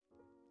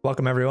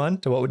Welcome everyone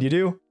to What Would You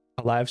Do?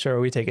 A live show where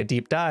we take a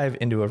deep dive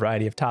into a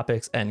variety of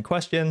topics and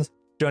questions.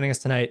 Joining us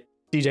tonight,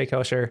 DJ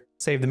Kosher,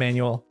 Save the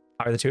Manual.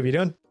 How are the two of you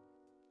doing?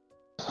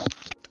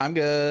 I'm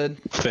good.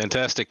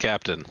 Fantastic,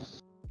 Captain.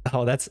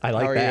 Oh, I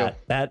like How are that. you?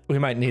 That we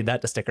might need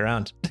that to stick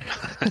around.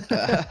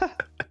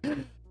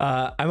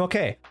 I'm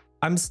okay.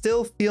 I'm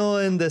still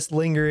feeling this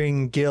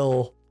lingering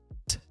guilt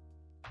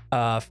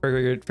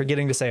for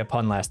forgetting to say a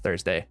pun last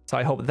Thursday. So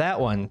I hope that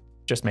one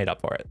just made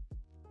up for it.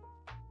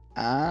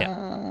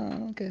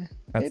 Okay.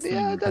 That's- Maybe,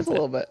 yeah, it does that's a it.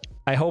 little bit.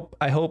 I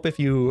hope if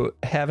you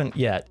haven't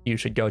yet, you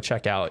should go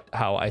check out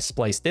how I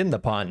spliced in the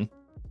pun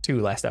to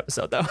last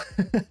episode though.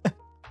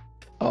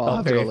 Oh, I'll Felt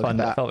have to go very look at fun.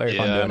 that. Felt very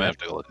fun Yeah, I'm doing gonna it. have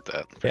to go look at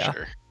that for Yeah.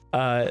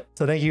 sure.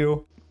 So thank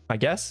you, my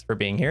guests, for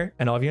being here,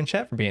 and all of you in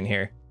chat for being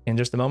here. In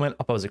just a moment,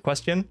 I'll pose a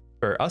question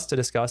for us to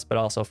discuss, but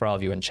also for all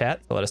of you in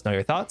chat to let us know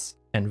your thoughts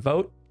and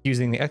vote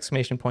using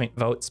the !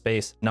 vote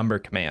space number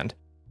command.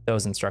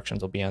 Those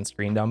instructions will be on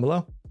screen down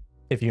below.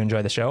 If you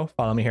enjoy the show,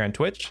 follow me here on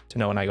Twitch to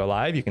know when I go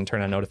live. You can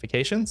turn on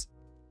notifications.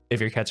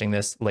 If you're catching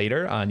this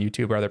later on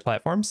YouTube or other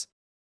platforms,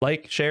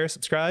 like, share,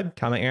 subscribe,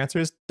 comment your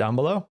answers down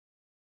below.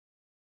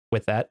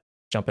 With that,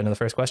 jump into the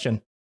first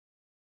question.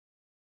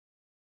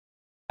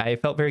 I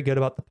felt very good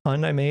about the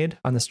pun I made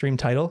on the stream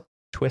title,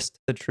 Twist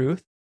the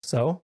Truth.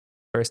 So,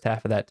 first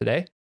half of that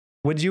today.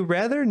 Would you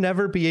rather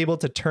never be able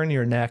to turn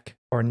your neck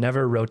or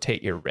never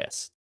rotate your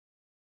wrist?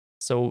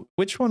 So,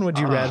 which one would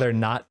you rather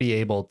not be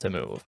able to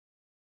move?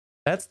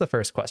 That's the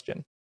first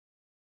question.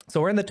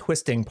 So, we're in the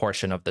twisting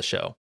portion of the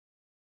show.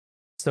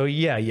 So,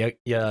 yeah.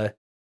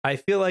 I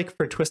feel like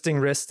for twisting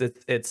wrist,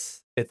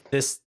 it's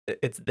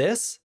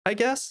this, I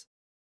guess.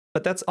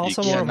 But that's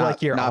also more of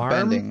like your not arm.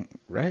 bending,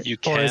 right? You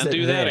Or is can it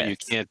do that, or you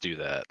this? can't do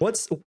that.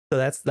 So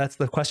that's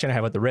the question I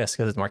have with the wrist,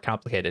 because it's more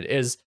complicated.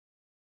 Is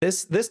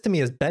this to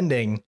me is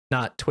bending,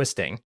 not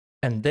twisting,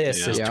 and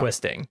this is Yeah.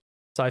 twisting.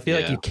 So I feel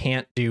like Yeah. you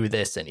can't do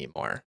this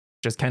anymore.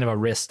 Just kind of a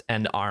wrist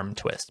and arm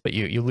twist, but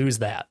you lose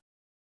that.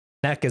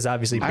 Neck is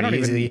obviously I pretty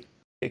don't even-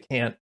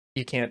 easy.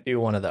 You can't do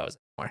one of those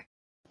anymore.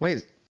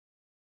 Wait.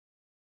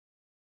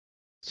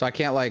 So I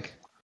can't like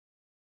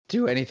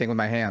do anything with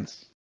my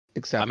hands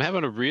except I'm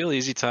having a real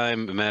easy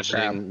time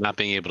imagining Grab. not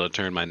being able to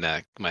turn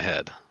my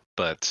head,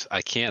 but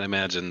I can't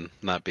imagine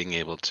not being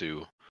able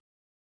to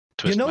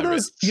twist my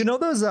wrists. those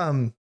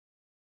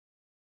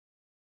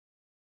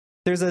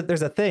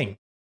there's a thing.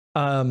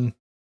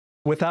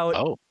 Without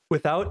Oh,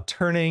 without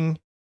turning,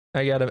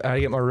 I gotta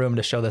get more room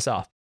to show this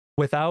off.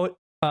 Without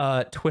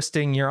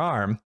twisting your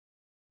arm,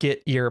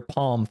 get your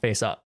palm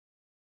face up,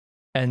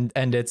 and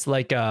it's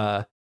like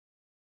there's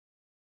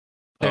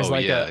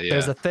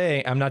there's a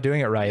thing. I'm not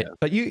doing it right, Yeah.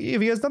 but have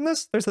you guys done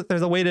this? There's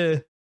a way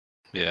to.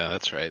 yeah,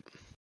 that's right.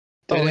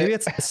 Oh, Did maybe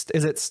it?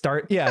 is it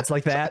start? Yeah, it's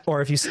like that.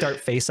 Or if you start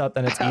face up,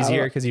 then it's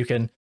easier because you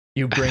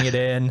bring it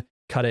in,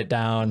 cut it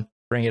down,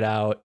 bring it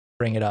out,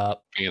 bring it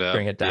up, Bring it up.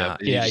 bring it down.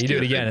 you Yeah, just you do it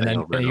the same again, and thing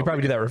then over and you over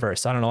probably do again. that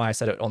reverse. I don't know why I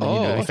said it only need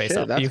to Oh be face shit,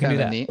 up. But that's you can do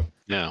kind of that. neat.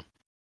 Yeah.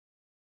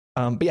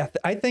 But yeah,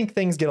 I think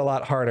things get a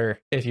lot harder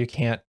if you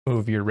can't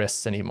move your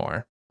wrists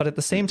anymore. But at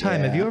the same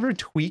time, have you Yeah. ever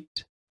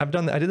tweaked? I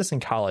did this in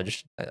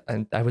college,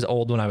 and I was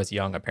old when I was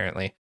young.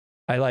 Apparently,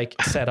 I like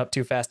sat up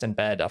too fast in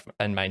bed,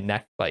 and my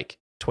neck like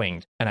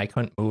twinged, and I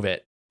couldn't move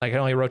it. Like I could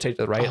only rotate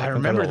to the right. Oh, I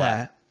couldn't go to remember the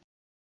left.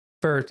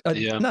 that. For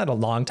Yeah. not a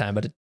long time,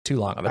 but too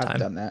long of a I've time.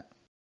 done that.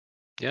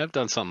 Yeah, I've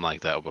done something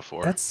like that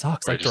before. That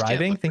sucks. Or I Like just can't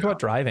driving. look Think about around.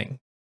 driving.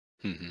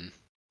 hmm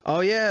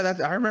Oh yeah,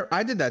 I remember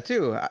I did that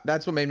too.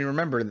 That's what made me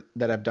remember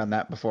that I've done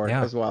that before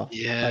Yeah. as well.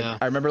 Yeah. Like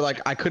I remember like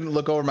I couldn't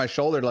look over my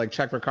shoulder to like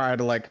check for car. I had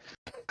to like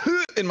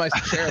in my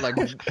chair like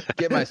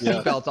get my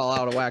Yeah. seatbelt all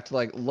out of whack to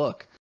like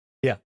look.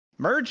 Yeah.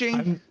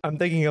 Merging. I'm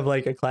thinking of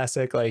like a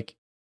classic, like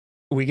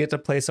we get to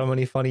play so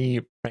many funny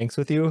pranks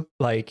with you.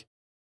 Like,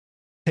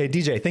 hey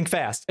DJ, think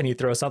fast, and you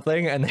throw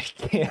something and they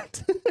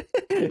can't.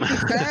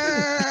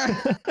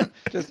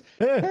 Just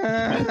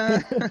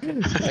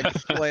like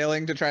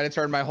flailing to try to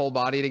turn my whole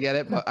body to get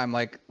it, but I'm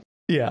like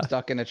Yeah.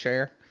 stuck in a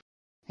chair.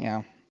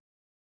 Yeah.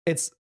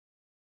 It's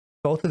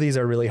both of these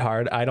are really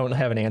hard. I don't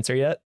have an answer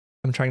yet.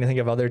 I'm trying to think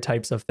of other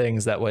types of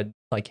things that would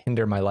like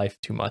hinder my life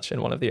too much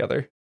in one or the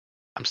other.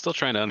 I'm still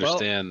trying to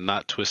understand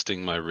not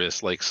twisting my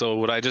wrist. Like, so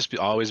would I just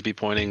always be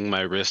pointing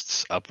my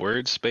wrists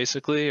upwards,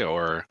 basically,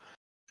 or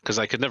because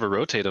I could never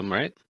rotate them,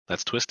 right?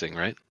 That's twisting,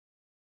 right?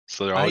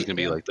 So they're always gonna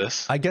be like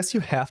this. I guess you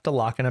have to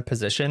lock in a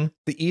position.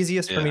 The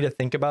easiest for me to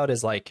think about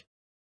is like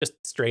just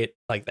straight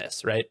like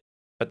this, right?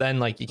 But then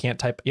like you can't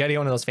type. You gotta get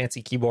one of those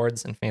fancy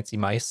keyboards and fancy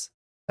mice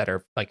that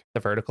are like the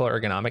vertical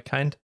ergonomic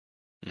kind.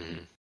 hmm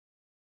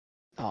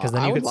Oh, 'Cause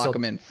then I you would could lock still-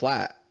 them in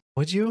flat.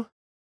 Would you?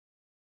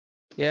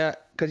 Yeah,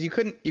 because you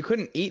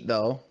couldn't eat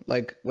though,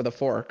 like with a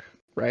fork,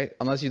 right?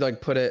 Unless you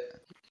like put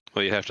it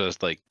Well, you have to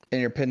like in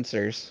your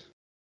pincers.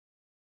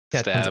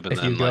 Yeah, it depends stab and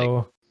if you then like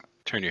go.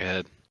 turn your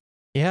head.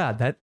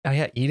 Yeah,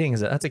 eating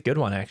that's a good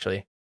one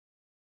actually.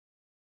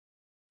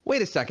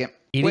 Wait a second.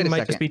 Eating Wait a might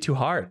second. just be too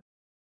hard.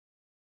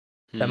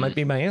 That might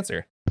be my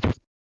answer.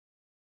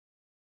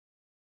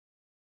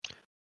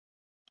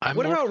 I'm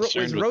What more about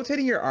concerned is with-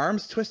 rotating your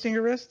arms twisting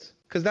your wrist?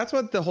 Because that's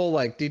what the whole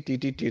like do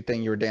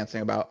thing you were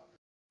dancing about.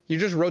 You're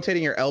just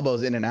rotating your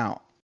elbows in and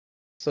out.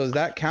 So does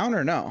that count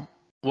or no?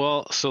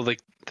 Well, so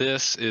like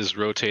this is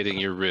rotating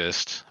your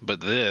wrist,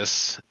 but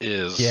this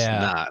is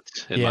not,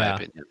 in my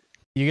opinion.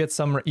 You get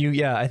some.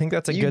 I think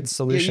that's a good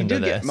solution to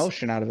this. Get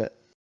motion out of it.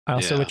 I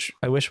also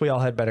I wish we all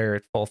had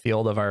better full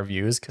field of our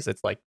views, because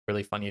it's like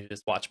really funny to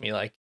just watch me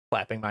like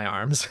flapping my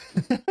arms.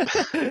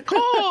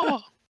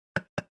 Because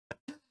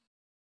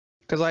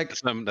like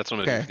that's what I'm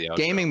doing for the outro.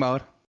 Gaming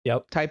mode.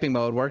 Yep. Typing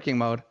mode, working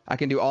mode. I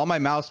can do all my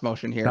mouse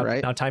motion here,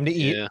 right? Now time to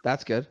eat. Yeah.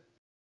 That's good.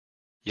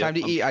 Yep, Time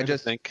to eat. I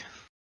just think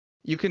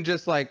you can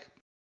just like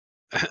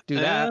do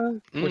that,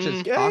 which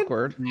is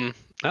awkward.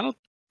 I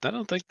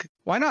don't think.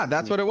 Why not?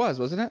 That's what it was,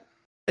 wasn't it?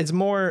 It's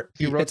more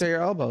you rotate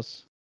your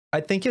elbows.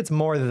 I think it's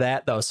more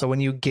that though. So when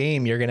you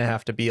game, you're gonna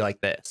have to be like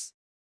this.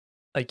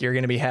 Like you're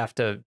gonna have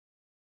to,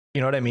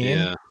 you know what I mean?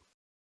 Yeah.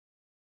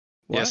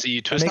 What? Yeah. So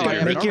you twist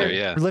your wrist there.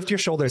 Yeah. Lift your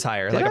shoulders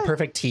higher, like a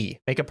perfect T.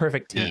 Make a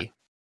perfect T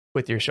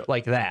with your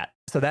like that.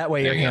 So that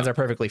way your hands are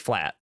perfectly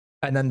flat.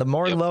 And then the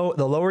more the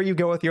lower you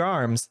go with your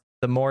arms,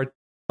 the more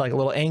like a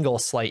little angle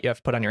slight you have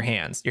to put on your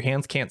hands. Your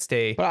hands can't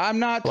stay. But I'm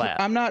not. flat.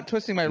 I'm not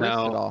twisting my wrist at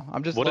all.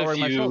 I'm just lowering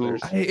my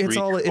shoulders.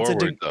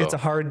 It's a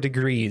hard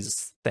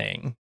degrees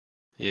thing.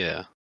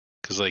 Yeah,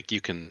 because like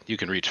you can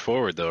reach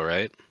forward though,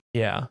 right?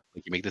 Yeah.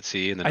 Like you make the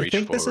T and then reach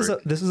forward. I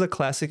think this is a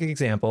classic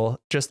example.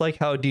 Just like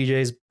how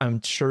DJ's,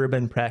 I'm sure,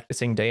 been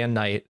practicing day and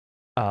night,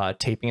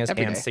 taping his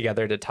hands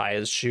together to tie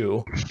his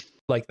shoe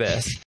like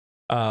this.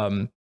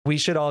 We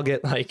should all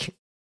get like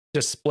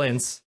just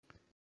splints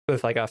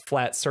with like a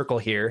flat circle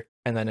here,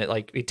 and then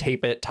we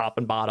tape it top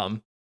and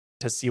bottom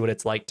to see what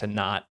it's like to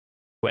not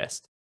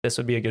twist. This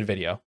would be a good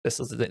video. This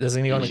is going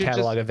to go in the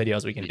catalog of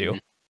videos we can do.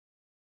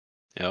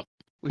 Yep.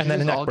 And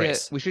then a neck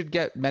brace. We should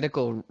get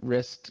medical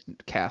wrist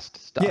cast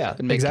stuff. Yeah,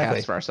 and make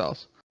casts for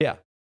ourselves. Yeah.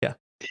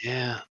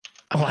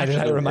 Why did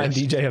I remind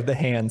DJ of the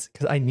hands?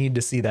 Because I need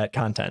to see that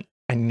content.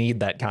 I need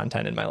that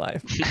content in my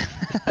life.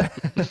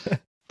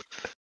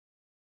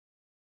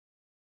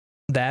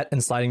 That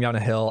and sliding down a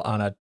hill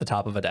on the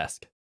top of a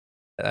desk.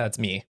 That's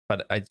me,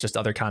 but just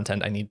other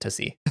content I need to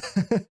see.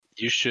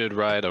 You should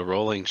ride a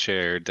rolling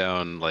chair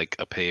down like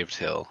a paved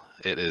hill.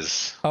 It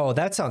is. Oh,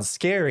 that sounds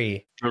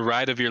scary. The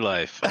ride of your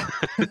life.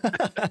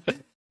 I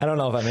don't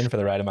know if I'm in for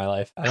the ride of my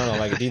life. I don't know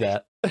if I could do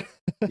that.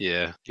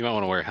 Yeah, you might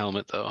want to wear a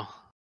helmet though,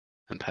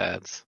 and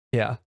pads.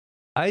 Yeah,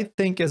 I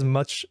think as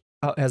much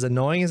as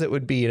annoying as it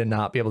would be to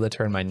not be able to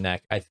turn my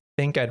neck, I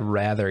think I'd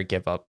rather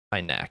give up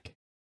my neck.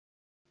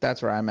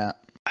 That's where I'm at.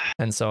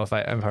 And so if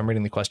I'm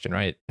reading the question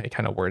right, I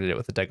kind of worded it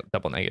with a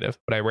double negative,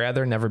 but I'd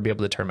rather never be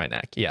able to turn my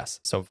neck. Yes.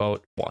 So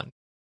vote 1.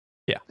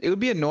 Yeah. It would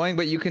be annoying,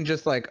 but you can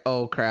just like,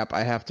 oh crap,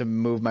 I have to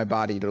move my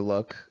body to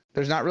look.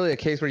 There's not really a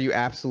case where you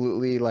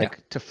absolutely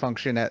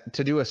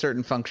to do a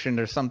certain function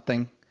or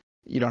something.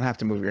 You don't have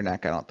to move your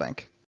neck, I don't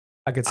think.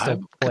 I could still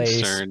play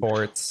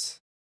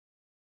sports.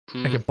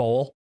 I could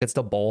bowl. I could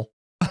still bowl.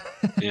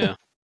 Yeah.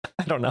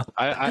 I don't know.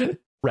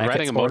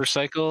 Riding a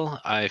motorcycle,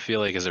 I feel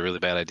like is a really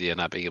bad idea,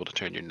 not being able to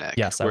turn your neck.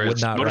 Yes, whereas I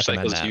would not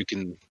motorcycles,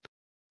 recommend that.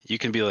 you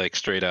can be like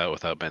straight out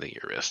without bending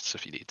your wrists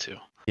if you need to.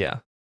 Yeah.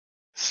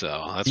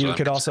 So that's you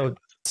could also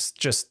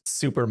just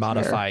super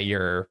modify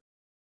your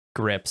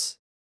grips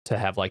to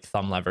have like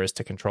thumb levers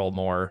to control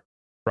more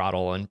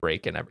throttle and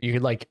brake and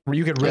everything.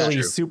 You could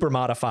really super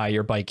modify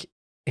your bike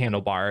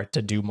handlebar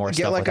to do more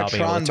stuff without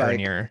being able to turn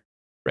your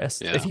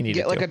wrist if you need to.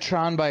 Get like a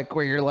Tron bike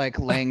where you're like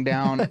laying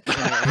down.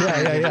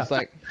 Yeah.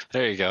 Like,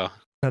 there you go.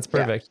 That's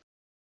perfect.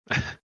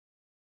 Yeah.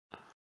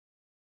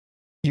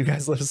 You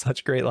guys live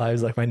such great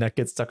lives. Like my neck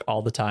gets stuck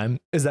all the time.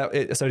 Is that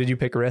it? So did you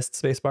pick wrist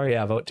spacebar?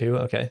 Yeah, vote 2.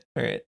 Okay.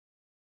 All right.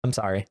 I'm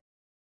sorry.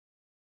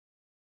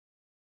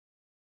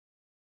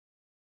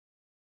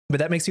 But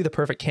that makes you the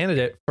perfect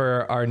candidate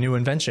for our new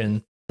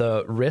invention,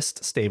 the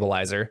wrist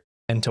stabilizer,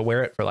 and to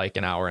wear it for like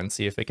an hour and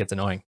see if it gets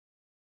annoying.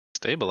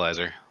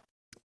 Stabilizer.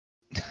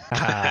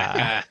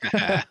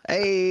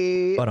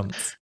 Hey.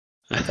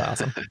 That's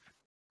awesome.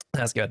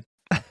 That's good.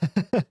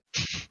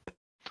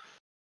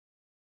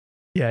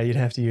 Yeah, you'd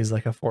have to use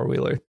like a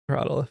 4-wheeler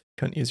throttle if you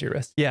couldn't use your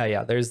wrist.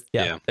 Yeah. There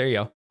you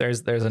go.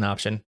 There's an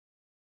option.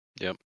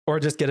 Yep. Or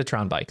just get a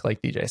Tron bike,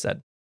 like DJ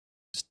said.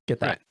 Just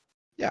get that. Right.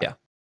 Yeah.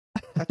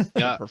 That's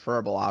the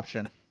preferable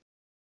option.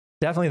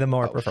 Definitely the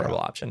more preferable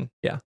option.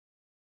 Yeah.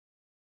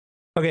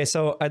 Okay,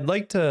 so I'd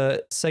like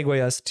to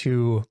segue us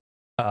to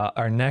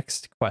our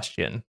next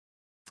question.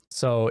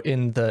 So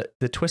in the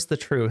Twist the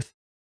Truth,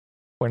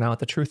 we're now at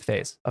the truth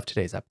phase of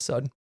today's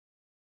episode.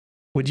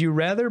 Would you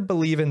rather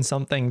believe in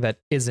something that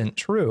isn't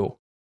true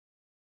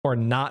or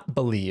not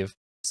believe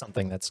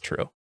something that's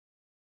true?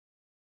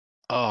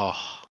 Oh.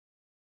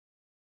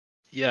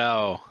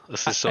 Yo,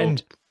 this is so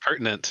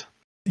pertinent.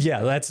 Yeah,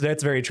 that's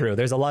very true.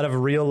 There's a lot of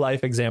real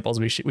life examples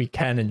we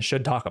can and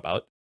should talk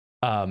about.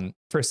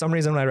 For some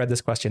reason, when I read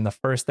this question, the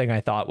first thing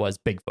I thought was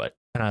Bigfoot.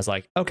 And I was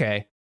like,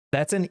 okay,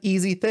 that's an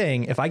easy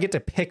thing. If I get to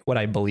pick what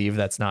I believe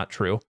that's not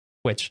true,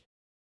 which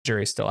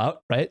jury's still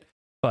out, right?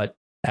 But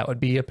that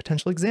would be a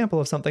potential example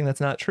of something that's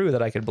not true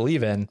that I could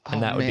believe in.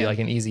 And that would be like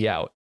an easy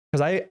out.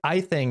 Because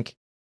I think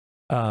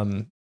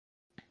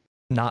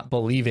not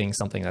believing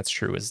something that's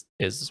true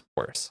is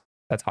worse.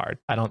 That's hard.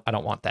 I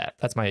don't want that.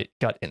 That's my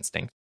gut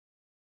instinct.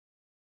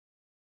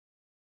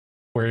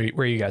 Where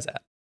are you guys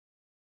at?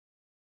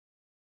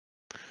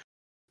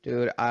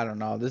 Dude, I don't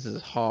know. This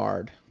is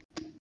hard.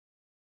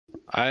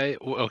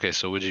 Okay,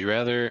 so would you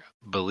rather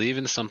believe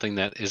in something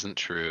that isn't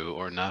true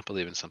or not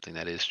believe in something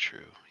that is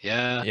true?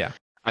 Yeah.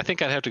 I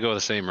think I'd have to go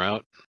the same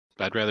route.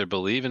 I'd rather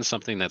believe in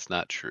something that's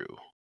not true.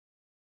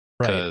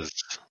 Because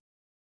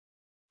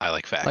I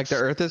like facts. Like the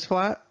earth is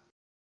flat?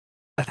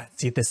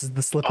 See, this is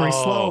the slippery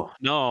slope.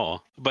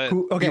 No, but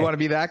okay. You want to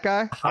be that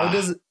guy?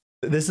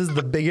 This is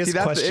the biggest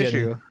question the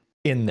issue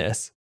in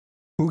this.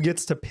 Who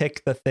gets to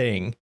pick the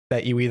thing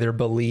that you either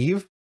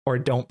believe or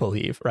don't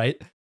believe,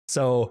 right?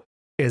 So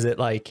is it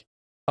like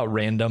a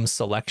random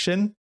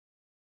selection?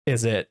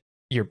 Is it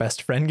your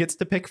best friend gets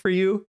to pick for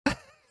you?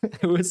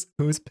 Who's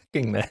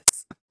picking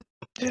this?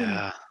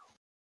 Yeah.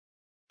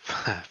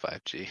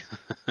 5G.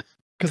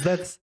 Because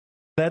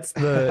that's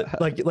the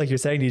like you're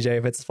saying, DJ,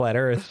 if it's flat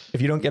earth,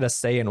 if you don't get a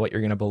say in what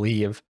you're gonna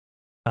believe,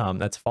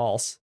 that's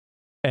false.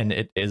 And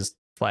it is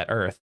flat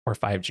earth or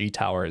 5G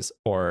towers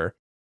or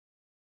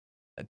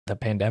the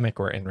pandemic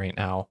we're in right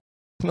now.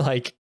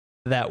 Like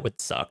that would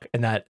suck.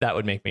 And that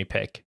would make me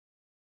pick.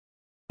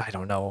 I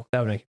don't know. That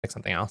would make me pick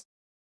something else.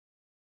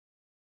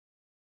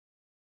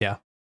 Yeah.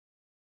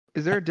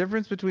 Is there a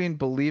difference between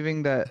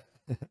believing that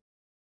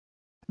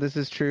this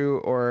is true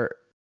or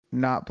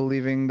not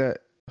believing that?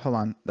 Hold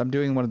on. I'm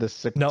doing one of the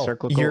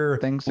cyclical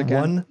things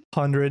again.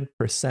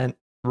 100%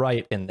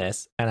 right in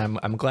this. And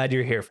I'm glad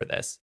you're here for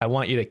this. I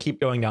want you to keep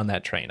going down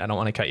that train. I don't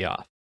want to cut you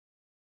off.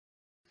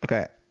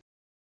 Okay.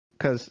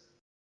 Because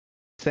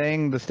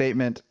saying the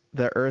statement,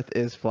 the earth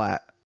is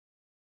flat,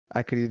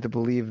 I could either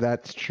believe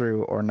that's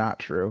true or not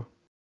true.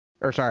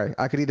 Or sorry,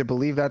 I could either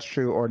believe that's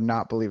true or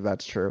not believe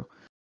that's true.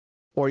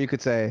 Or you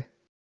could say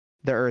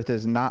the earth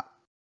is not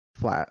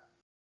flat.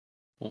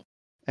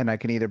 And I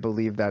can either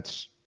believe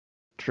that's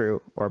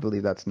true or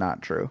believe that's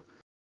not true.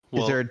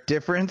 Is there a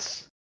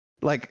difference?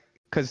 Like,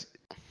 because,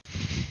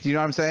 do you know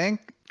what I'm saying?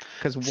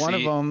 Because one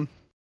of them,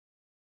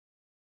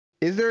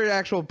 is there an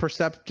actual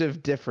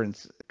perceptive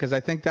difference? Because I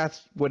think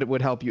that's what it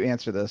would help you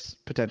answer this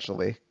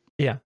potentially.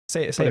 Yeah.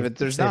 Say if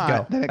there's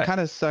not, then it kind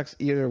of sucks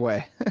either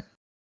way.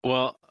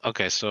 Well,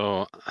 okay,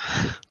 so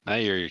now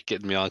you're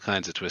getting me all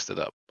kinds of twisted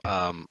up.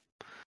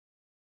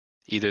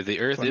 Either the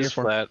earth is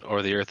flat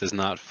or the earth is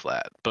not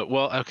flat. But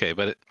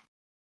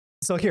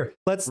so here,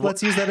 let's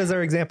use that as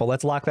our example.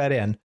 Let's lock that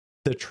in.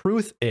 The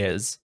truth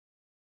is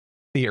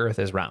the earth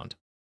is round.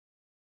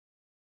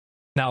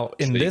 Now,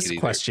 in this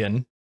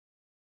question,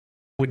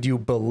 would you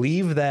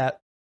believe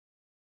that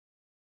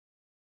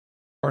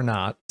or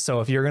not? So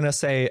if you're going to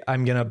say,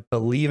 I'm going to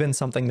believe in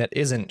something that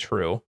isn't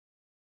true,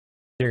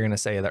 you're going to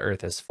say the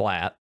earth is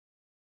flat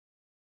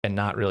and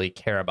not really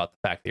care about the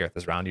fact the earth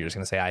is round. You're just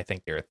going to say, I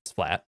think the earth is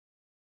flat.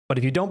 But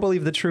if you don't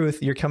believe the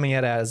truth, you're coming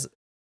at it as,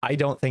 I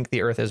don't think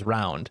the earth is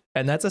round.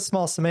 And that's a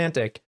small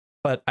semantic,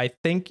 but I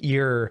think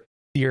your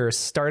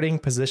starting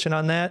position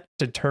on that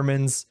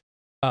determines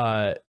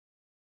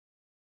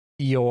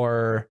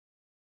your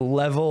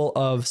level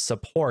of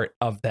support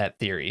of that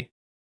theory.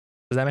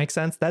 Does that make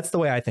sense? That's the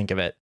way I think of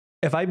it.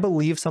 If I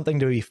believe something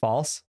to be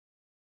false,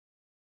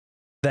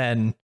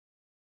 then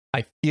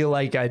I feel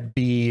like I'd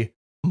be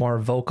more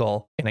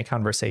vocal in a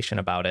conversation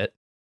about it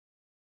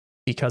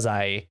because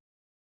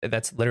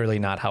that's literally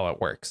not how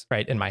it works,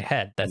 right? In my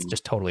head, that's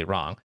just totally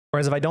wrong.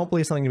 Whereas if I don't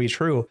believe something to be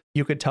true,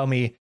 you could tell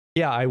me,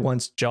 yeah, I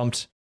once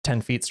jumped 10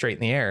 feet straight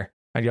in the air.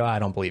 I'd go, I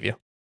don't believe you.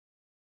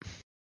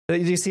 Do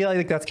you see, I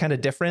think that's kind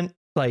of different?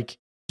 Like,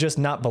 just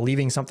not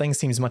believing something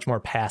seems much more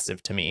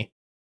passive to me.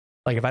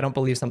 Like, if I don't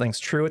believe something's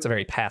true, it's a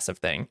very passive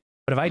thing.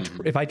 But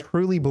if I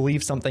truly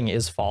believe something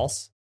is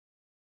false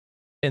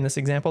in this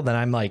example, then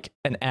I'm like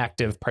an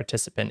active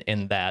participant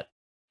in that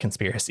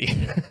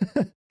conspiracy.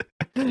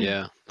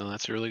 Yeah, no,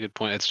 that's a really good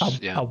point.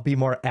 I'll be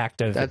more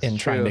active in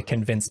trying to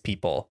convince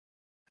people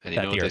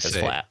that the earth is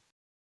flat.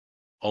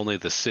 Only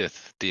the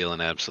Sith deal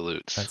in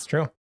absolutes. That's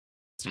true.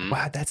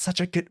 Wow, that's such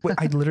a good.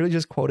 I literally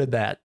just quoted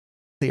that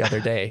the other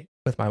day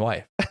with my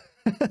wife.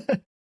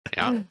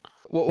 Yeah.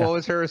 What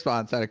was her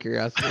response, out of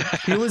curiosity?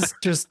 She was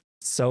just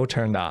so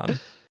turned on.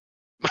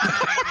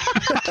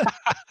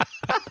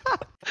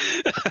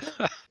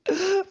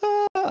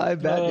 I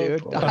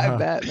bet, dude. I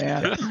bet,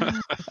 man.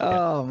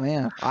 Oh,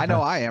 man. I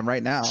know I am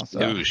right now.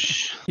 So.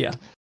 Yeah.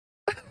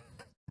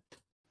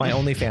 My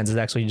OnlyFans is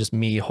actually just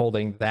me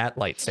holding that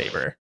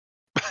lightsaber,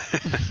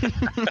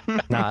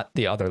 not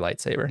the other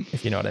lightsaber,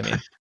 if you know what I mean.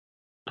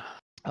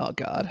 Oh,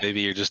 God.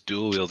 Maybe you're just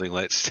dual wielding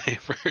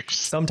lightsabers.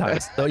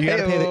 Sometimes. Though you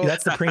gotta pay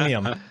that's the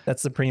premium.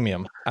 That's the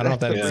premium. I don't know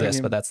if that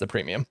exists, but that's the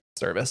premium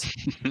service.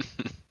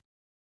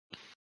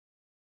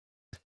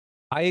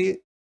 Would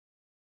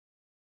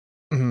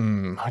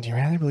you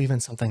rather believe in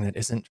something that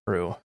isn't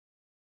true?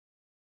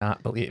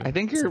 Not believe. I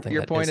think your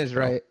point is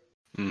right.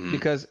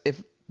 Because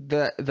if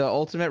the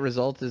ultimate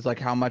result is like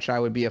how much I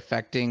would be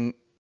affecting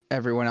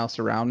everyone else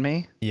around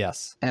me.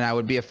 Yes. And I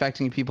would be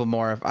affecting people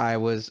more if I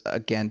was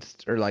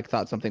against or like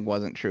thought something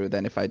wasn't true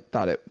than if I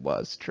thought it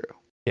was true.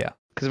 Yeah.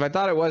 Because if I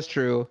thought it was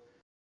true,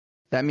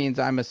 that means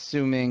I'm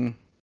assuming.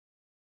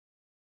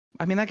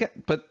 I mean,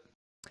 but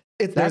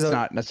that's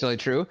not necessarily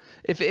true.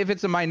 If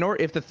it's a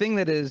minority, if the thing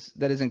that is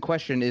in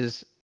question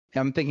is,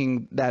 I'm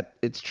thinking that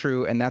it's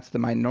true and that's the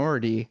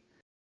minority,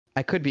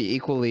 I could be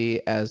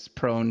equally as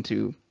prone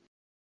to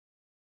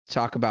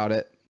talk about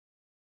it.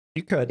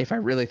 You could. If I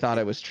really thought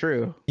it was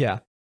true. Yeah.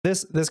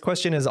 This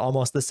question is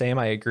almost the same.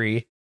 I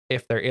agree.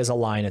 If there is a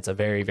line, it's a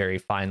very, very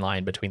fine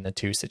line between the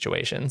two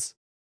situations.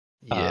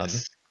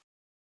 Yes.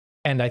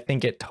 And I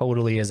think it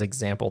totally is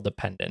example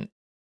dependent.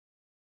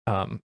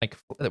 Like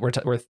we're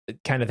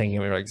kind of thinking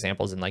of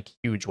examples in like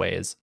huge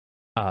ways.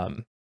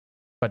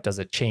 But does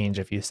it change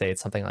if you say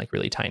it's something like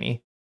really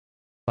tiny?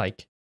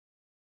 Like,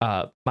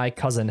 my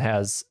cousin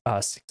has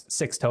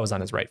 6 toes on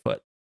his right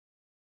foot.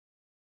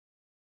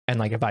 And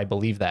like, if I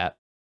believe that,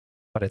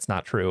 but it's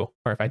not true,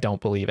 or if I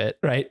don't believe it,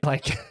 right?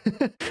 Like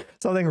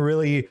something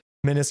really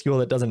minuscule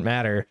that doesn't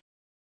matter.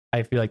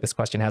 I feel like this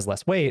question has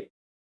less weight,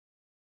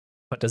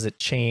 but does it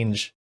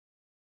change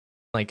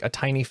like a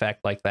tiny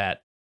fact like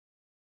that?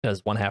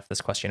 Does one half of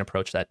this question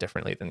approach that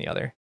differently than the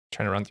other? I'm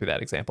trying to run through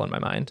that example in my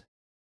mind.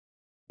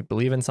 You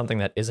believe in something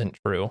that isn't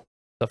true.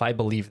 So if I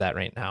believe that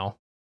right now,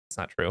 it's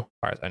not true, as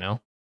far as I know.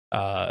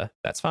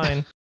 That's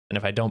fine. And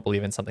if I don't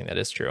believe in something that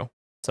is true,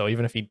 so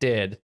even if he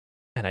did,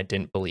 and I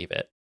didn't believe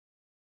it,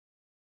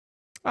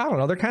 I don't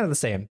know. They're kind of the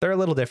same. They're a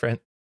little different.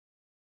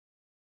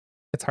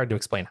 It's hard to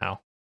explain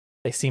how.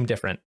 They seem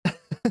different.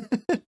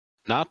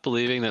 Not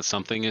believing that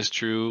something is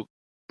true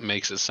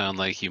makes it sound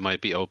like you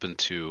might be open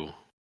to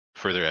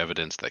further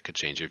evidence that could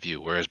change your view.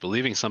 Whereas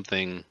believing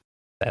something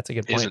that's a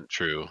good point. Isn't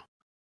true.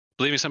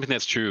 Believing something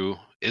that's true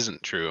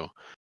isn't true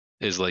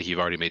is like you've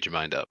already made your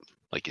mind up,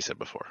 like you said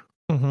before.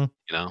 Mm-hmm.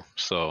 You know,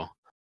 so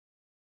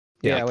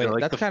yeah. Wait,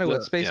 like that's kind of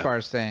what Spacebar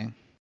is saying.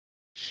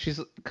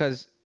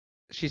 Because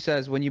she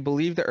says when you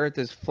believe the Earth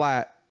is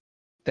flat,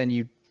 then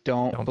you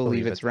don't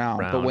believe it's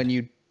round. But when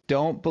you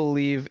don't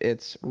believe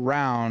it's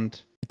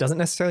round, it doesn't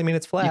necessarily mean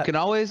it's flat. You can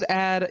always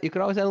add a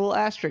little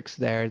asterisk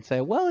there and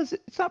say, well,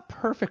 it's not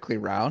perfectly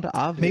round.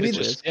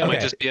 Obviously, it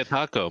might just be a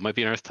taco. It might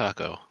be an Earth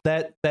taco.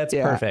 That's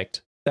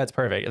perfect. That's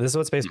perfect. This is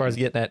what Spacebar is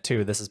getting at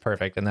too. This is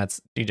perfect, and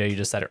that's DJ. You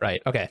just said it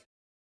right. Okay,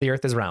 the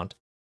Earth is round.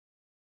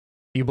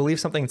 You believe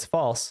something's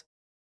false.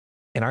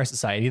 In our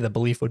society, the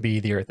belief would be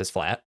the Earth is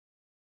flat.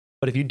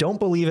 But if you don't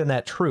believe in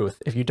that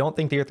truth, if you don't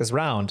think the Earth is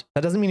round,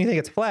 that doesn't mean you think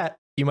it's flat.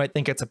 You might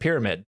think it's a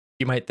pyramid.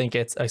 You might think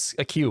it's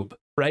a cube,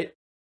 right?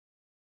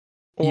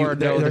 Or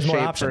the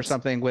shape for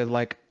something with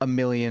like a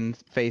million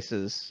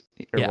faces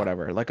or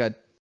whatever, like a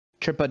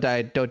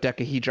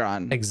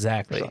tripododecahedron.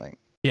 Exactly.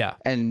 Yeah.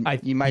 And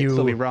you might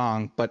still be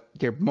wrong, but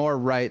you're more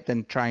right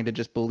than trying to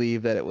just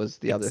believe that it was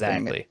the other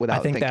thing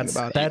without thinking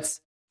about it.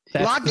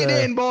 Lock it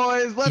in,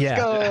 boys. Let's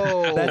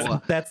go.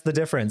 That's the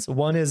difference.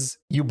 One is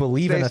you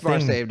believe in a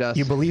thing. Saved us.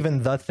 You believe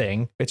in the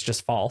thing. It's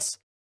just false.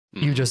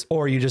 You just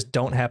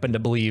don't happen to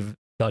believe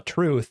the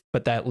truth,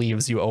 but that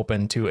leaves you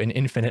open to an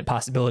infinite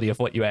possibility of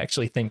what you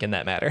actually think in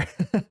that matter.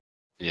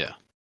 Yeah.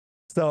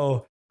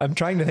 So I'm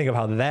trying to think of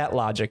how that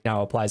logic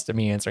now applies to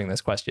me answering this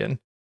question.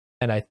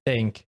 And I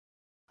think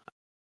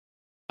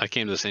I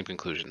came to the same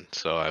conclusion,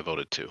 so I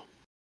voted 2.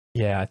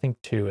 Yeah, I think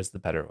 2 is the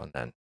better one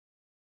then.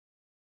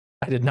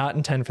 I did not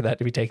intend for that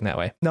to be taken that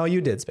way. No,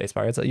 you did,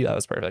 Spacebar. That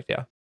was perfect.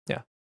 Yeah.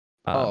 Yeah.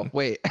 Oh,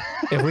 wait.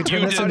 If we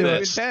turn this into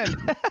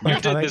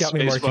that got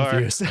me more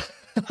confused.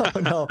 Oh,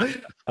 no.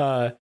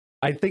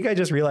 I think I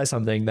just realized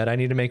something that I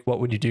need to make what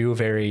would you do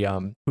very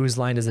whose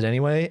line is it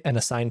anyway and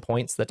assign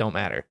points that don't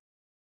matter.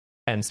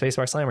 And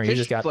Spacebar Slammer, you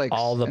just got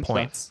all the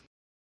points. Stuff.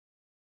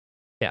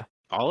 Yeah.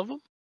 All of them?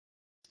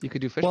 You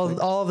could do fish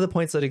flakes. All of the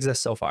points that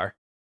exist so far.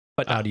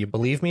 But now do you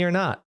believe me or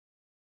not?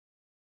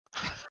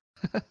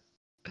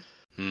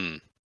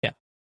 Yeah.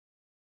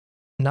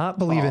 Not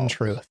believe in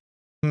truth.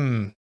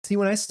 See,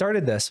 when I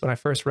started this, when I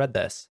first read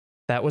this,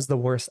 that was the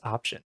worst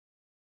option.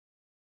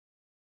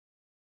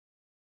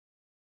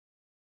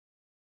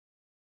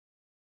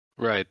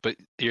 Right, but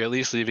you're at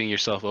least leaving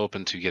yourself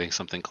open to getting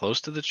something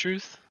close to the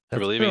truth, or That's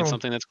believing in true.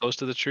 something that's close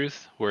to the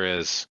truth.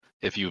 Whereas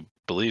if you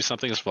believe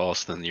something is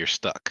false, then you're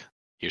stuck.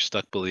 You're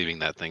stuck believing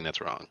that thing that's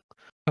wrong.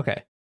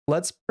 Okay,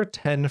 let's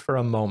pretend for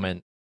a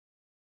moment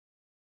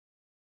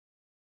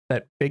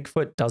that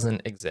Bigfoot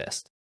doesn't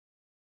exist.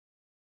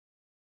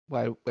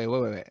 Wait.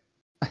 That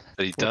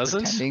he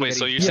doesn't? Wait,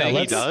 so you're Yeah, saying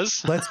he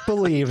does? Let's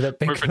believe that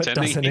We're Bigfoot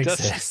pretending doesn't he does?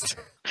 exist.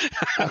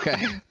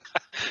 Okay.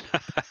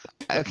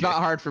 It's not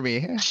hard for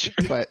me,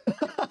 but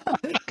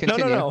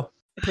No.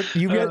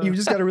 continue. You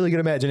just got a really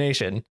good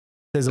imagination.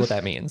 This is what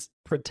that means.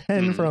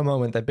 Pretend for a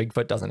moment that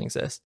Bigfoot doesn't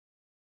exist.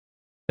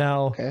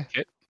 Now, Okay.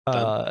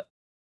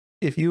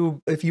 if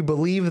you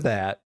believe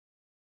that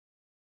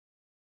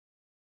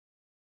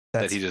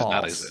That he does false.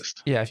 not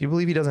exist. Yeah, if you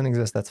believe he doesn't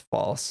exist, that's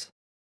false.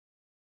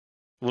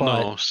 Well,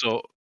 But no.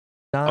 So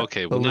Not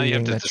okay. Well, now you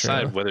have believing to that's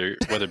decide true.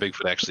 whether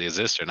Bigfoot actually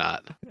exists or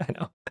not. I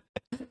know.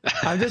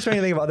 I'm just trying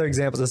to think of other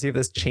examples to see if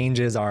this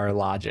changes our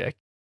logic.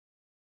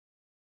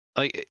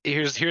 Like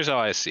here's how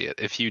I see it.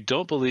 If you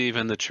don't believe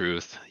in the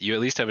truth, you at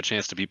least have a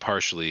chance to be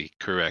partially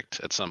correct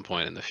at some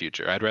point in the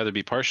future. I'd rather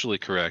be partially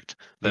correct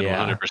than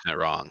 100%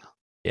 wrong.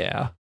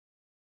 Yeah.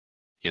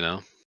 You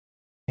know?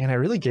 And I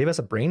really gave us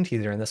a brain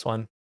teaser in this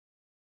one.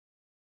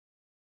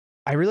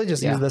 I really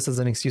just use this as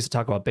an excuse to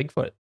talk about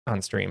Bigfoot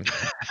on stream.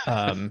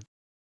 So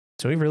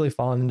we've really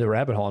fallen into a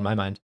rabbit hole in my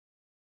mind.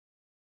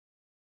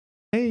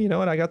 Hey, you know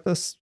what? I got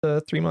this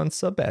 3 month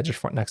sub badge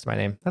next to my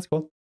name. That's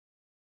cool.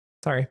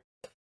 Sorry.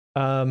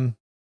 Kind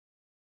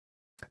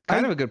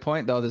of a good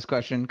point though, this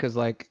question, because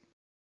like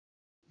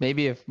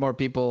maybe if more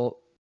people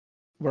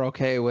were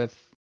okay with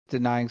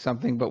denying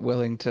something but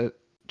willing to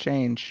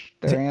change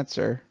their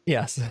answer.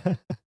 Yes.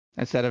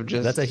 Instead of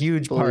just that's a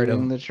huge part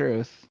of the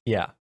truth.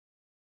 Yeah.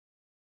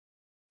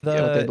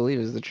 What they believe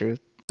is the truth.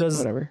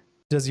 Whatever.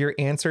 Does your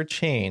answer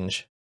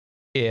change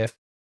if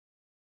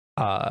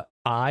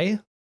I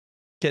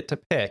get to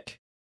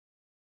pick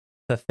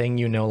the thing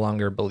you no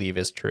longer believe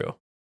is true?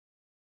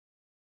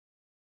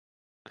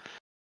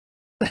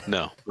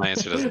 No, my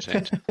answer doesn't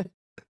change.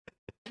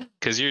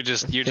 Because you're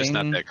just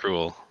not that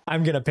cruel.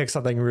 I'm gonna pick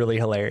something really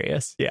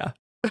hilarious. Yeah.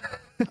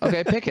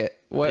 Okay, pick it.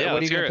 What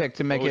are you gonna pick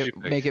to make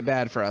it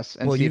bad for us?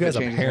 Well, you guys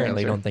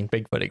apparently don't think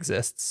Bigfoot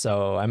exists,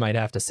 so I might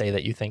have to say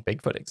that you think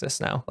Bigfoot exists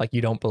now. Like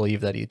you don't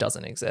believe that he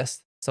doesn't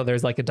exist. So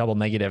there's like a double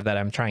negative that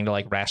I'm trying to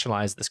like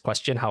rationalize this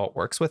question, how it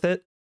works with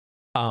it.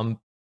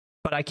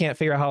 But I can't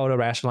figure out how to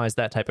rationalize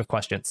that type of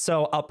question.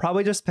 So I'll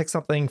probably just pick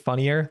something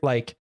funnier,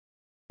 like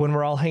when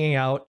we're all hanging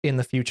out in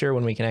the future,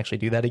 when we can actually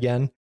do that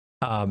again.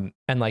 And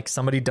like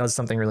somebody does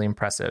something really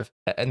impressive.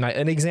 And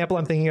an example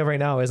I'm thinking of right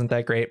now isn't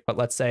that great, but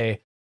let's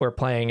say we're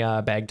playing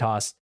bag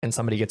toss and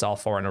somebody gets all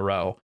 4 in a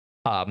row.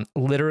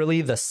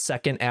 Literally the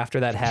second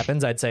after that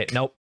happens, I'd say,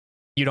 nope,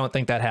 you don't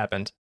think that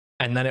happened.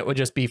 And then it would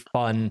just be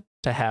fun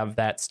to have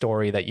that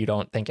story that you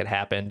don't think it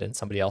happened and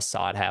somebody else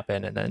saw it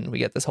happen. And then we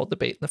get this whole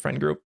debate in the friend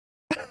group.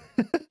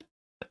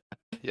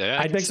 Yeah,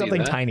 I'd pick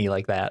something tiny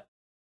like that.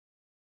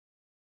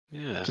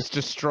 Yeah. Just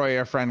destroy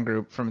our friend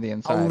group from the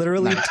inside. I'll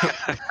literally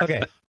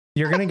okay.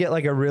 You're going to get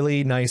like a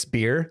really nice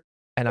beer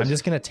and I'm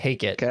just going to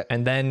take it. Okay.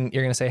 And then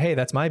you're going to say, hey,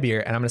 that's my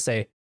beer. And I'm going to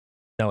say,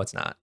 no, it's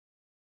not.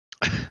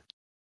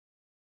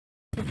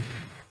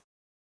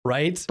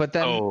 Right? But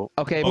then,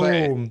 okay.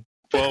 Boom.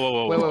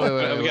 Whoa. Wait.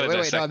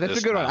 No, that's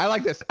a good one. I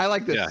like this.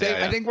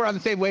 Yeah. I think we're on the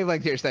same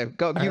wavelength here, Sam.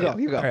 Go. You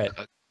go. All right.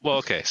 Well,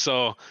 okay.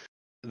 So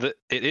it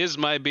is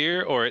my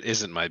beer or it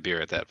isn't my beer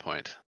at that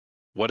point.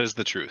 What is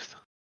the truth?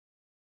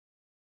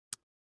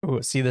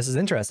 Ooh, see, this is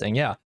interesting.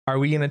 Yeah. Are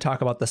we going to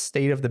talk about the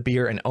state of the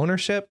beer and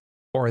ownership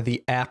or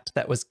the act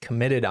that was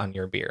committed on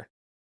your beer?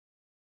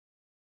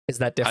 Is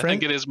that different? I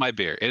think it is my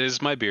beer. It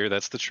is my beer.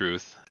 That's the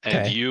truth.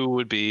 And you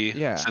would be,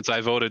 since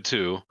I voted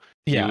too,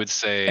 you would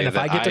say and if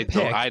that I get to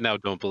pick, I now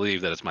don't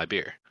believe that it's my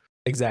beer.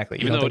 Exactly.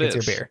 Even though it's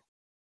your beer.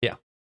 Yeah.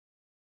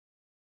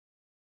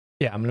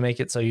 Yeah, I'm going to make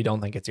it so you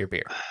don't think it's your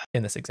beer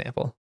in this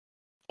example.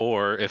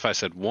 Or if I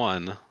said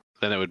 1,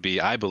 then it would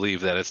be I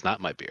believe that it's not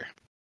my beer.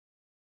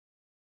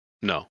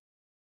 No.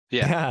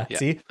 Yeah.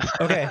 See?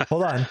 Okay,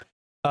 hold on.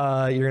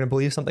 You're going to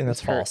believe something that's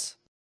false.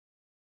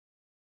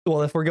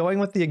 Well, if we're going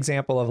with the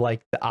example of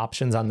like the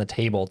options on the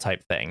table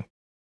type thing,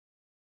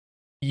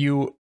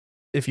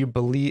 if you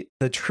believe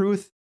the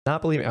truth,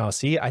 not believing. Oh,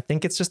 see, I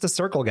think it's just a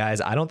circle,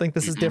 guys. I don't think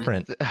this is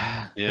different.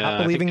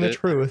 Not believing the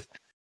truth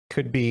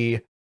could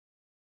be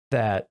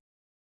that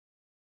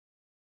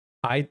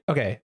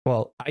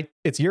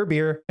it's your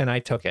beer and I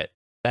took it.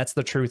 That's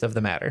the truth of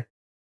the matter.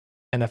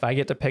 And if I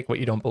get to pick what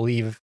you don't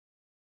believe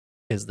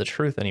is the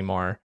truth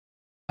anymore,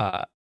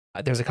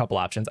 there's a couple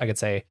options. I could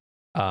say,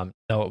 no,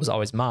 it was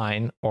always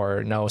mine,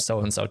 or no,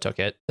 so-and-so took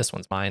it. This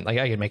one's mine. Like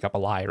I could make up a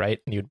lie, right?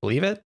 And you'd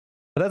believe it.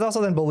 But that's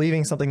also then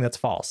believing something that's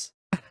false.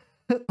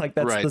 Like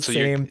that's the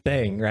same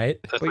thing, right?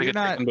 That's like a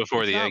chicken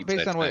before the egg.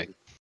 Based on what,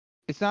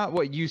 it's not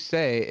what you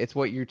say, it's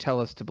what you tell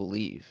us to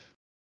believe.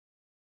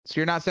 So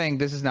you're not saying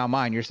this is now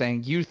mine. You're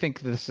saying you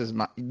think this is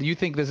you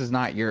think this is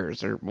not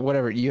yours, or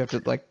whatever. You have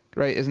to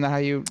right? Isn't that how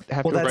you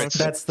have to? Well,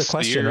 that's the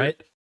question,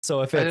 right?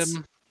 So if it's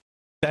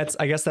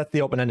I guess that's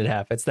the open-ended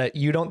half. It's that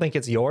you don't think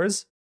it's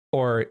yours,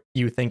 or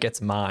you think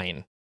it's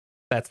mine.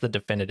 That's the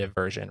definitive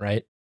version,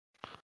 right?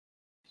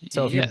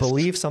 So if you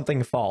believe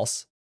something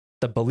false,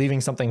 the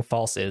believing something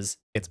false is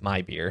it's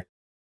my beer,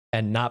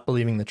 and not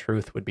believing the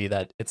truth would be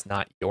that it's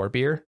not your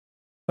beer,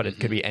 but it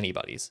could be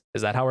anybody's.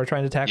 Is that how we're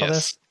trying to tackle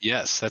this?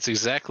 Yes, that's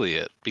exactly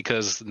it.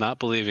 Because not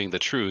believing the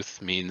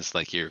truth means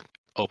like you're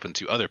open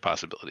to other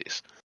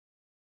possibilities.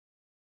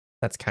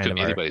 That's kind of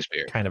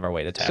our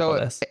way to tackle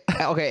this.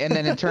 Okay, and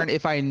then in turn,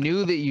 if I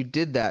knew that you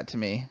did that to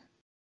me,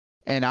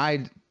 and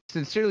I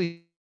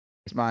sincerely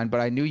it's mine, but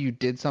I knew you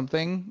did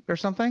something or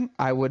something,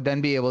 I would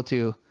then be able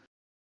to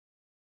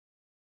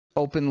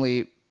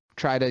openly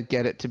try to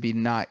get it to be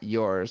not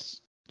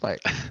yours, like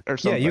or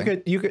something. Yeah,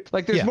 you could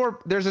like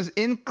there's this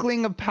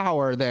inkling of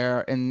power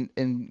there in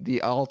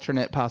the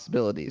alternate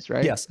possibilities,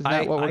 right? Yes, is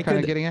that what we're kind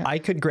of getting at? I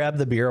could grab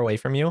the beer away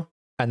from you,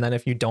 and then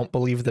if you don't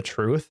believe the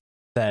truth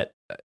that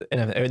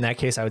in that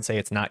case, I would say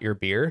it's not your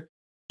beer.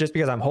 Just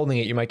because I'm holding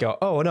it, you might go,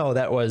 oh no,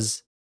 that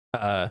was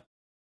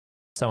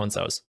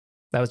so-and-so's.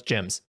 That was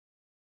Jim's.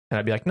 And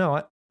I'd be like,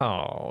 no,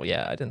 oh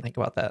yeah, I didn't think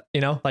about that.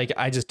 You know, like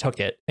I just took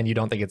it and you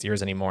don't think it's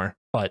yours anymore,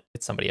 but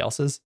it's somebody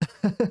else's.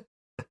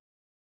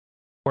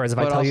 Whereas if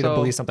I tell you to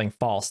believe something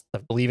false, the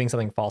believing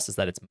something false is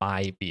that it's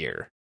my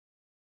beer.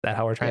 Is that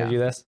how we're trying to do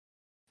this?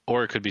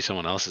 Or it could be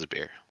someone else's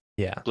beer.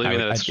 Yeah. Believing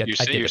that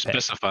you're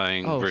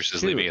specifying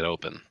versus leaving it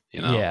open.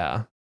 You know?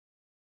 Yeah.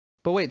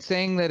 But wait,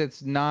 saying that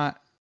it's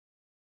not.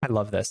 I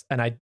love this.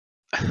 And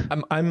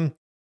I'm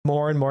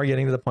more and more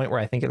getting to the point where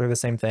I think they're the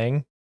same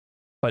thing,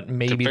 but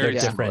maybe they're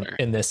different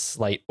in this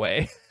slight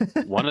way.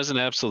 One is an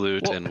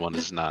absolute and one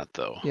is not,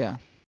 though. Yeah.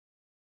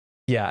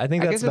 Yeah, I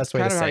think that's the best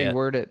way to say it. Kind of how you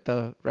word it,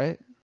 though, right?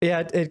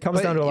 Yeah, it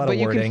comes down to a lot of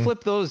wording. But you can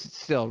flip those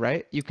still,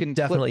 right? You can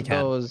definitely flip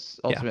those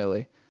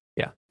ultimately.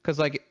 Yeah. Because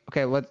like,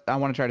 okay, I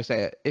want to try to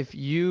say it. If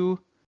you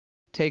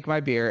take my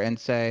beer and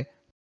say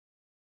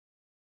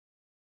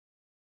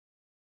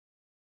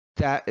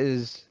that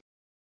is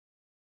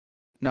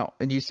no,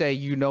 and you say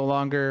you no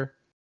longer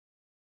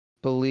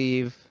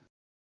believe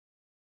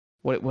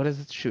what is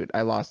it? Shoot,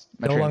 I lost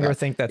my no longer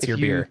think that's your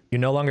beer. You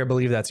no longer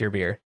believe that's your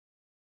beer.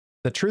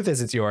 The truth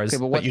is it's yours,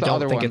 okay, but you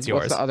don't think it's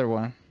yours. What's the other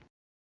one?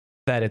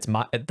 That it's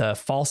my, the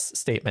false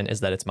statement is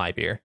that it's my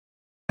beer.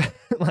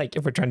 Like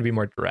if we're trying to be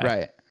more direct.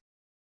 Right.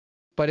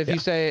 But if you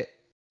say,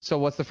 so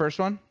what's the first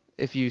one?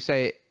 If you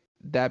say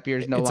that beer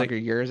is no longer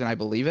yours and I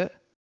believe it.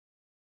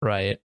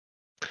 Right.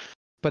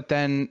 But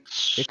then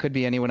it could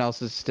be anyone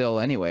else's still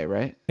anyway,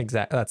 right?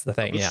 Exactly. That's the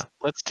thing.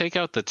 Let's take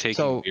out the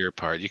taking beer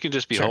part. You can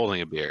just be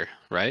holding a beer,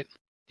 right?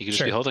 You can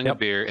just be holding a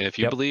beer. And if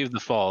you believe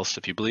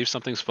if you believe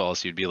something's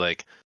false, you'd be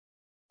like,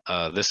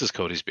 this is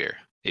Cody's beer,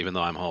 even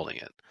though I'm holding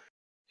it.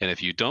 And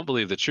if you don't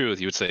believe the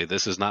truth, you would say,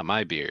 this is not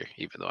my beer,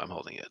 even though I'm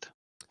holding it.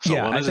 So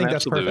one is I think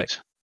that's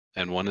perfect.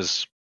 And one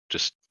is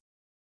just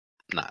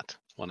not.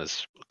 One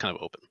is kind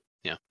of open.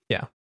 Yeah.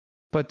 Yeah.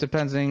 But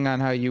depending on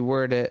how you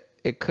word it,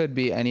 it could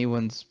be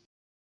anyone's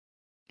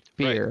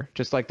beer. Right.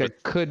 Just like there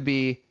could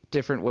be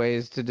different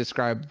ways to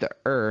describe the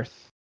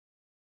earth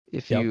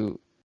if you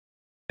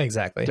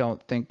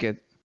don't think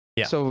it.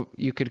 Yeah. So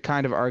you could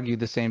kind of argue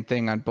the same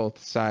thing on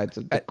both sides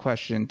of the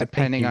question,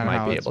 depending on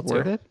how it's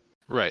worded.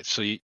 Right.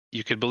 So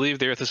you could believe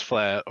the earth is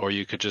flat, or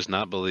you could just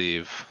not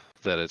believe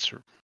that it's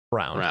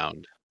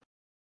round.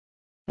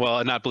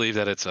 Well, not believe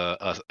that it's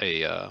I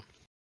feel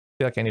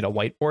like I need a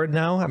whiteboard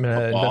now. I'm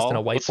gonna invest in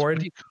a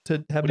whiteboard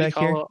to have back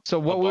here. So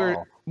what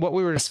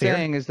we were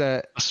saying is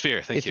that a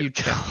sphere. Thank you.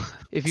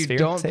 If you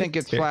don't think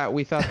it's flat,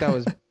 we thought that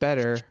was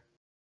better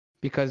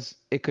because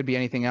it could be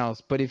anything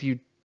else. But if you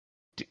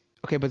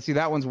but see,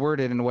 that one's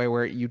worded in a way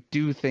where you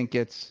do think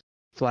it's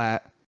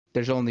flat.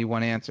 There's only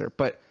one answer.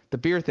 But the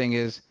beer thing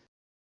is,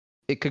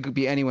 it could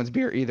be anyone's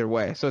beer either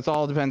way. So it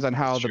all depends on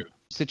how the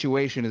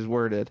situation is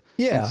worded.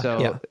 Yeah. And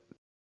so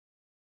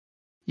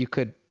you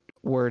could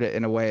word it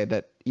in a way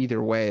that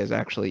either way is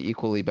actually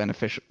equally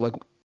beneficial. Like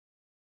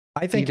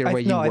I think either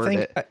way you word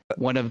it,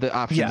 one of the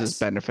options is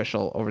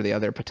beneficial over the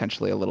other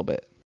potentially a little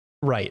bit.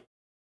 Right.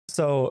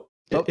 So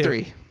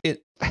three.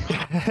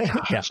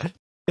 Yeah.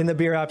 In the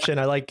beer option,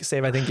 I like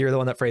Save. I think you're the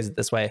one that phrased it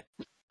this way.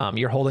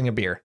 You're holding a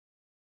beer.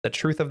 The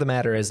truth of the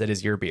matter is it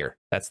is your beer.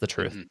 That's the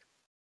truth. Mm-hmm.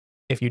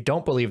 If you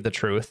don't believe the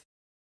truth,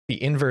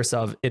 the inverse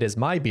of it is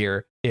my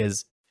beer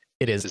is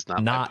it is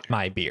not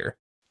my beer.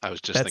 I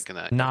was just thinking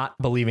that. Not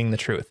believing the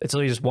truth. It's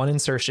literally just one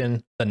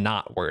insertion, the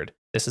not word.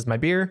 This is my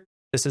beer.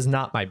 This is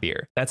not my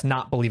beer. That's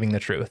not believing the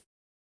truth.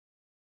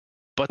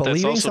 But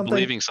that's also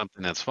believing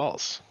something that's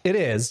false. It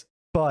is.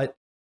 But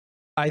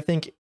I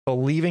think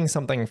believing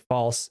something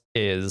false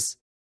is,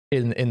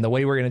 in the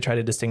way we're going to try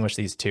to distinguish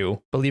these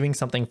two, believing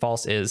something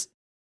false is,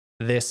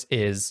 this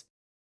is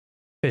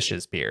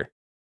Fish's beer,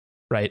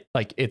 right?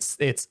 Like it's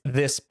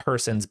this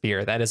person's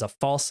beer. That is a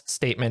false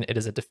statement. It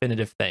is a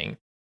definitive thing.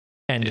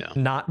 And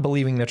not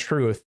believing the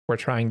truth, we're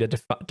trying to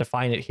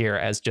define it here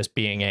as just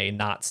being a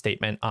not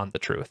statement on the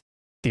truth.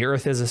 The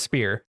earth is a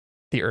sphere.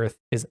 The earth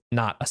is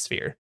not a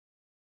sphere.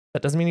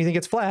 That doesn't mean you think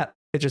it's flat.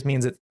 It just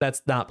means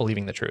that's not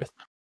believing the truth.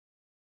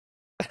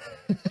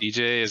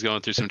 DJ is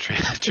going through some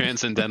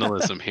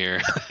transcendentalism here.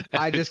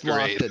 I just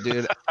lost it,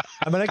 dude.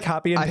 I'm going to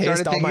copy and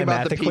paste all my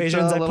math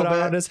equations I put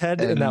on his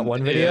head in that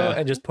one video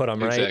and just put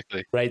them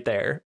right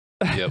there.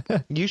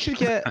 Yep. You should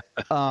get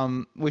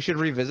we should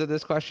revisit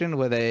this question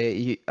with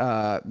a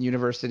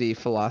university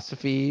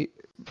philosophy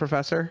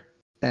professor,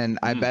 and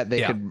I bet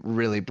they could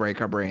really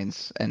break our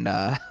brains and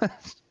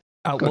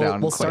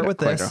we'll start with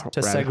this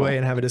to segue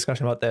and have a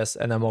discussion about this,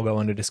 and then we'll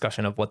go into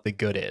discussion of what the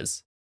good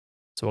is.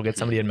 So we'll get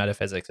somebody in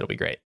metaphysics. It'll be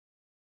great.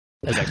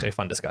 It's actually a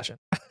fun discussion.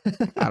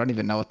 I don't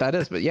even know what that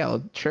is, but yeah,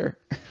 sure.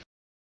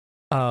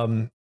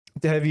 Have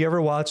you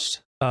ever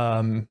watched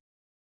The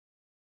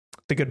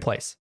Good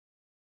Place?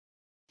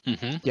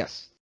 Mm-hmm.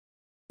 Yes.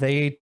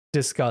 They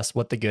discuss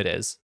what the good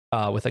is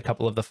with a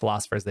couple of the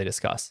philosophers they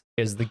discuss.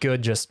 Is the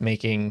good just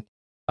making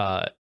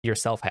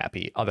yourself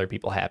happy, other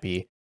people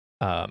happy,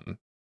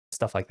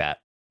 stuff like that?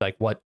 Like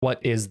what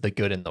is the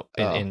good in the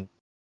in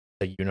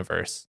the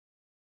universe?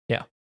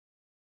 Yeah.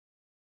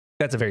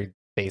 That's a very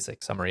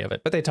basic summary of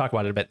it, but they talk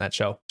about it a bit in that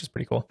show, which is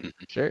pretty cool.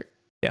 Sure.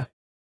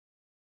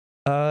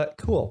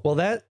 Cool. Well,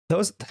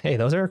 those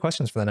are our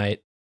questions for the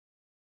night.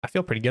 I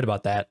feel pretty good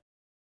about that.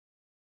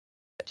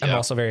 I'm Yeah.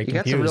 also very You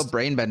got confused. some real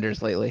brain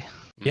benders lately.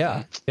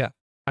 Yeah.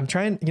 I'm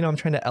trying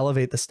to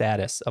elevate the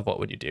status of what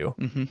would you do.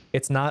 Mm-hmm.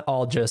 It's not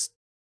all just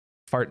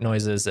fart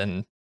noises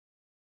and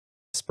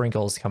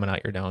sprinkles coming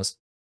out your nose.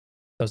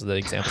 Those are the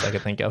examples I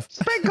could think of.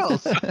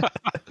 Sprinkles.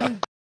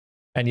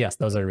 And yes,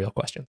 those are real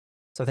questions.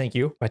 So thank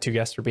you, my two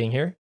guests, for being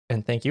here.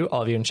 And thank you,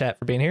 all of you in chat,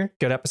 for being here.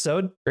 Good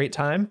episode. Great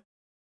time.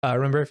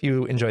 Remember, if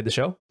you enjoyed the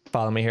show,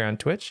 follow me here on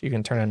Twitch. You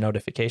can turn on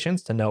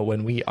notifications to know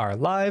when we are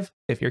live.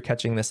 If you're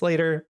catching this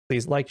later,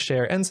 please like,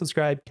 share, and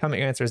subscribe. Comment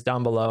your answers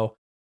down below.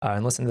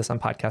 And listen to this on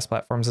podcast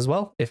platforms as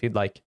well, if you'd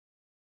like.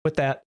 With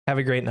that, have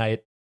a great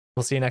night.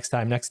 We'll see you next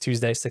time, next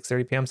Tuesday,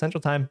 6:30 p.m.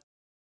 Central Time.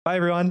 Bye,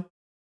 everyone.